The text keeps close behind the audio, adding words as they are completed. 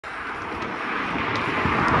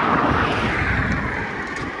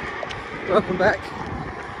welcome back.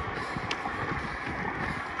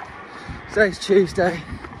 Today's Tuesday,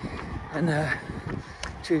 and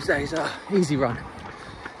Tuesdays are easy run.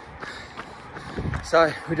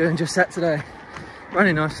 So we're doing just that today,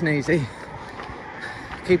 running nice and easy,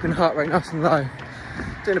 keeping the heart rate nice and low,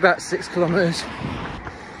 doing about 6 kilometres.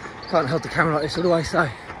 Can't hold the camera like this all the way, so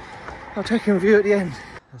I'll check in with you at the end.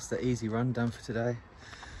 That's the easy run done for today.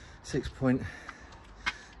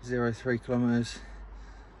 6.03 kilometres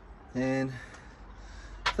in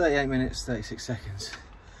 38 minutes 36 seconds.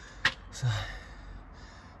 So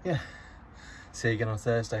yeah, see you again on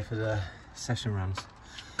Thursday for the session runs. I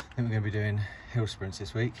think we're going to be doing hill sprints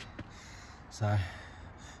this week, so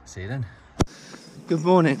see you then. Good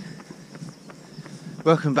morning,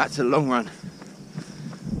 welcome back to the long run,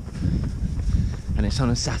 and it's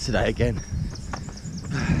on a Saturday again.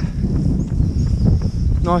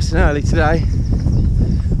 Nice and early today,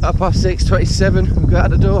 6:27, we'll go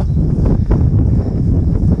out the door.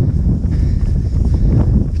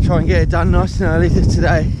 Try and get it done nice and early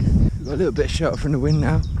today. We've got a little bit of shelter from the wind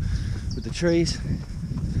now with the trees.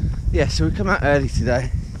 Yeah, so we come out early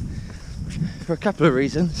today for a couple of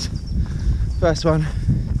reasons. First one,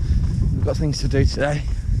 we've got things to do today.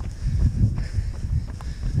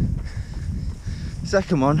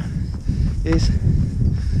 Second one is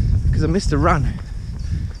because I missed a run,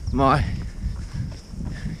 my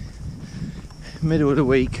middle of the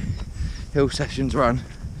week hill sessions run,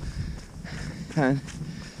 and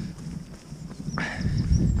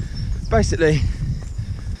basically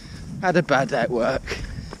had a bad day at work.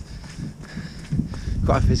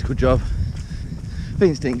 Quite a physical job.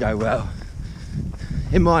 Things didn't go well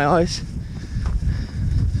in my eyes.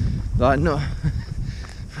 Like, not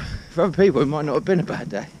for other people it might not have been a bad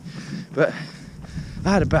day, but I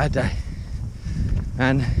had a bad day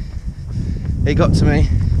and it got to me,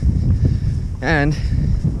 and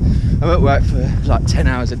I'm at work for like 10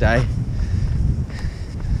 hours a day.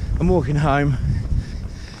 I'm walking home,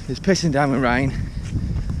 it's pissing down with rain.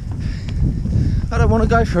 I don't want to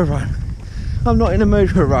go for a run. I'm not in the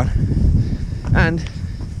mood for a run. And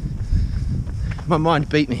my mind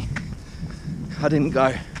beat me. I didn't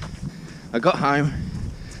go. I got home,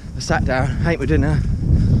 I sat down, ate my dinner,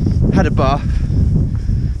 had a bath,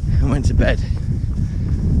 and went to bed.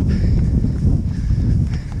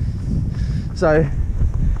 So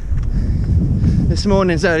this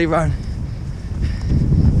morning's early run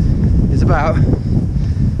is about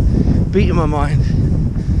beating my mind,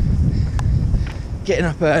 getting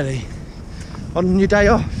up early on your day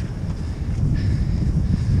off,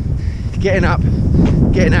 getting up,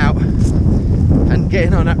 getting out and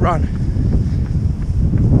getting on that run.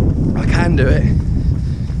 I can do it.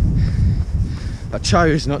 I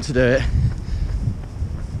chose not to do it.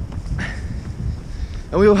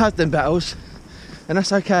 And we all have them battles, and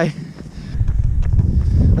that's okay.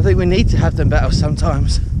 I think we need to have them battles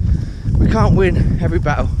sometimes. We can't win every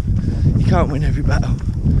battle. You can't win every battle.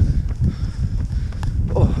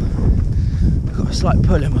 Oh, I've got a slight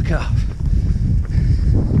pull in my calf.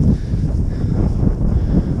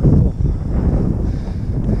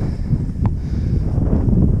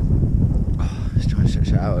 Oh, let's try and stretch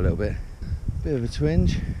it out a little bit. Bit of a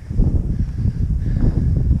twinge.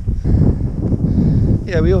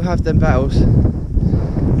 Yeah, we all have them battles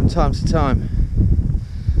from time to time.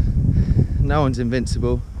 No one's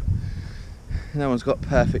invincible. No one's got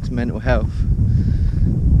perfect mental health.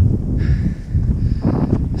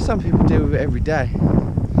 Some people deal with it every day. Oh,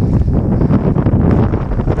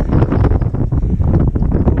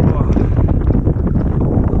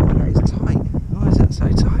 that is tight. Why is that so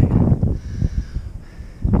tight?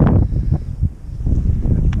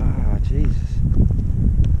 Ah, Jesus.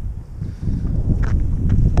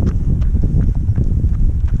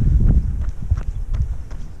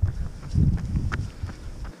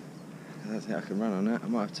 I don't think I can run on that. I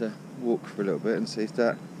might have to walk for a little bit and see if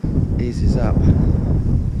that eases up. Don't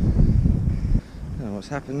know what's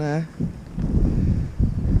happened there.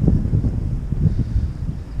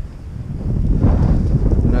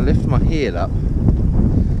 When I lift my heel up,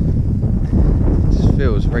 it just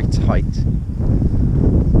feels very tight.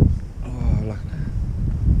 Oh, look.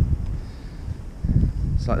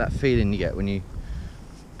 It's like that feeling you get when you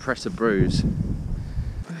press a bruise.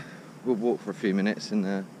 We'll walk for a few minutes and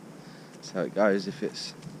that's how it goes. If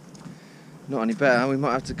it's not any better, we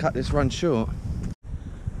might have to cut this run short.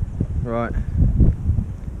 Right,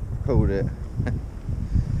 called it.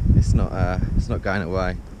 It's not going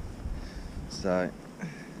away. So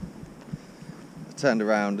I turned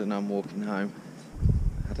around and I'm walking home.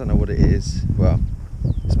 I don't know what it is. Well,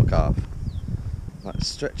 it's my calf. Like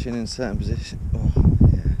stretching in certain positions. Oh,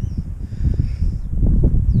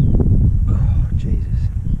 yeah.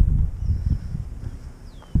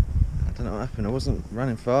 happened. I wasn't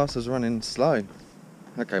running fast, I was running slow.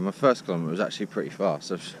 Okay, my first kilometre was actually pretty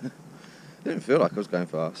fast. It didn't feel like I was going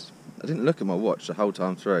fast. I didn't look at my watch the whole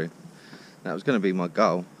time through. That was going to be my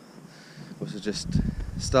goal, was to just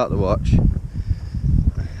start the watch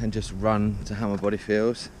and just run to how my body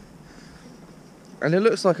feels. And it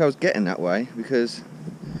looks like I was getting that way, because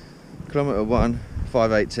kilometre 1,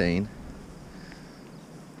 5:18.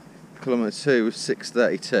 Kilometre 2 was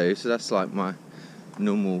 6:32, so that's like my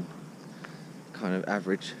normal kind of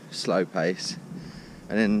average slow pace.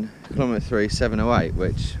 And then kilometre 3, 7:08,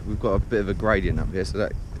 which we've got a bit of a gradient up here, so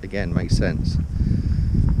that again makes sense.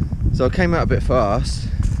 So I came out a bit fast,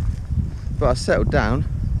 but I settled down.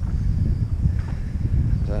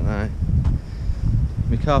 I don't know.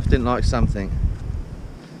 My calf didn't like something,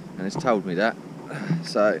 and it's told me that.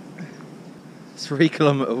 So 3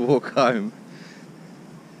 kilometre walk home.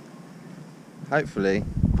 Hopefully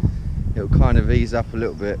it'll kind of ease up a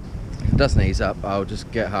little bit. If it doesn't ease up, I'll just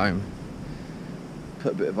get home,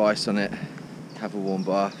 put a bit of ice on it, have a warm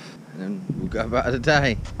bath, and then we'll go about the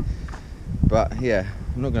day. But yeah,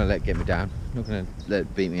 I'm not going to let it get me down. I'm not going to let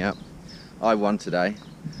it beat me up. I won today.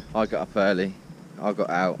 I got up early. I got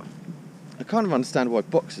out. I kind of understand why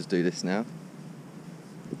boxers do this now.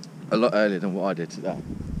 A lot earlier than what I did today.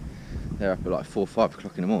 They're up at like 4 or 5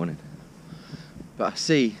 o'clock in the morning. But I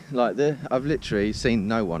see, like, I've literally seen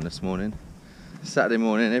no one this morning. Saturday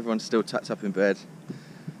morning, everyone's still tucked up in bed,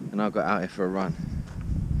 and I got out here for a run.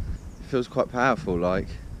 It feels quite powerful, like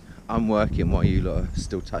I'm working while you lot are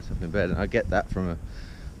still tucked up in bed, and I get that from a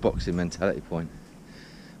boxing mentality point.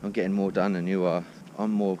 I'm getting more done than you are.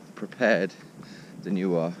 I'm more prepared than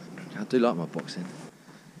you are. I do like my boxing.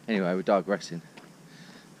 Anyway, we're digressing.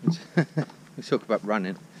 We talk about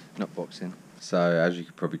running, not boxing. So, as you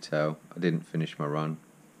could probably tell, I didn't finish my run.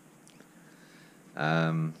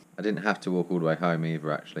 I didn't have to walk all the way home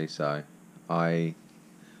either, actually, so I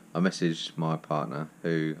messaged my partner,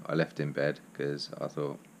 who I left in bed, because I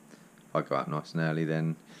thought if I go out nice and early,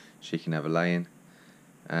 then she can have a lay-in.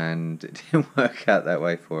 And it didn't work out that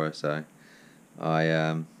way for her, so I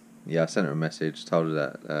sent her a message, told her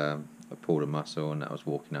that I pulled a muscle and that I was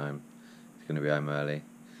walking home. I was going to be home early.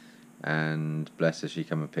 And bless her, she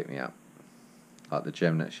came and picked me up. Like the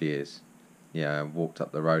gem that she is. Yeah, I walked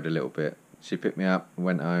up the road a little bit. She picked me up,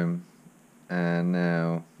 went home, and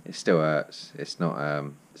now it still hurts. It's not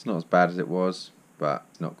as bad as it was, but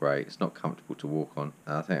it's not great. It's not comfortable to walk on.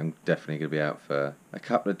 I think I'm definitely going to be out for a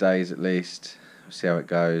couple of days at least. We'll see how it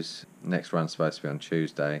goes. Next run's supposed to be on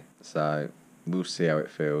Tuesday, so we'll see how it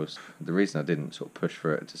feels. The reason I didn't sort of push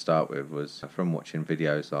for it to start with was from watching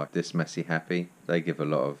videos like This Messy Happy. They give a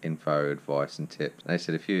lot of info, advice and tips. They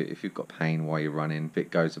said if you've got pain while you're running, if it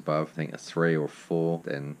goes above I think a 3 or 4,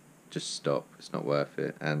 then just stop. It's not worth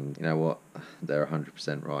it. And you know what? They're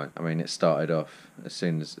 100% right. I mean, it started off as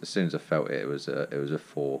soon as I felt it. It was a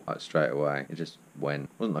 4 like straight away. It just went. It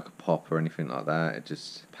wasn't like a pop or anything like that. It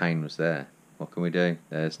just pain was there. What can we do?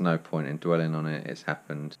 There's no point in dwelling on it. It's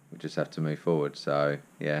happened. We just have to move forward. So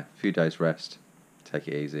yeah, a few days rest. Take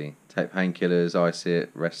it easy. Take painkillers, ice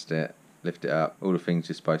it, rest it, lift it up. All the things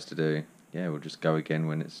you're supposed to do. Yeah, we'll just go again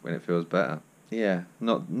when it feels better. Yeah,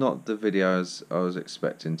 not the videos I was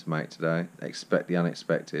expecting to make today. Expect the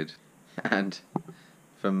unexpected. And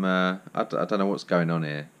from I don't know what's going on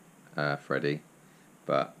here, Freddie,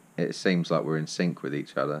 but it seems like we're in sync with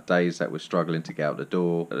each other. Days that we're struggling to get out the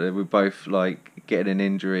door, we're both like getting an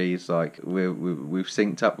injury. It's like we've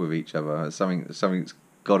synced up with each other. Something's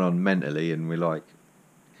gone on mentally, and we're like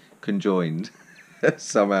conjoined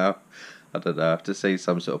somehow. I don't know. I have to see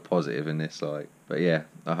some sort of positive in this, like. But yeah,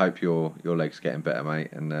 I hope your leg's getting better,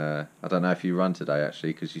 mate. And I don't know if you run today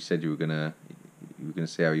actually, because you said you were gonna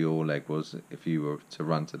see how your leg was if you were to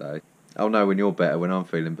run today. I'll know when you're better, when I'm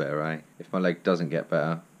feeling better, eh? If my leg doesn't get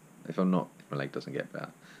better. If my leg doesn't get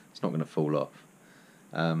better, it's not going to fall off.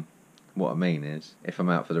 What I mean is, if I'm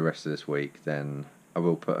out for the rest of this week, then I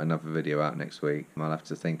will put another video out next week. I'll have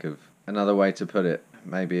to think of another way to put it.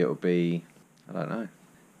 Maybe it'll be, I don't know.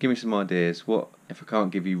 Give me some ideas. What if I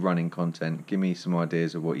can't give you running content? Give me some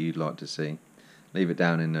ideas of what you'd like to see. Leave it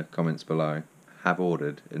down in the comments below. Have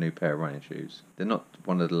ordered a new pair of running shoes. They're not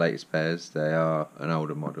one of the latest pairs. They are an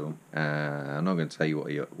older model. I'm not going to tell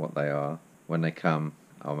you what they are. When they come,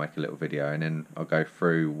 I'll make a little video and then I'll go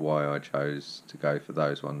through why I chose to go for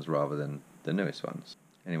those ones rather than the newest ones.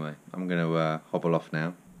 Anyway, I'm going to hobble off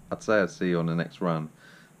now. I'd say I'd see you on the next run,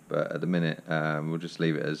 but at the minute we'll just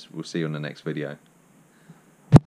leave it as we'll see you on the next video.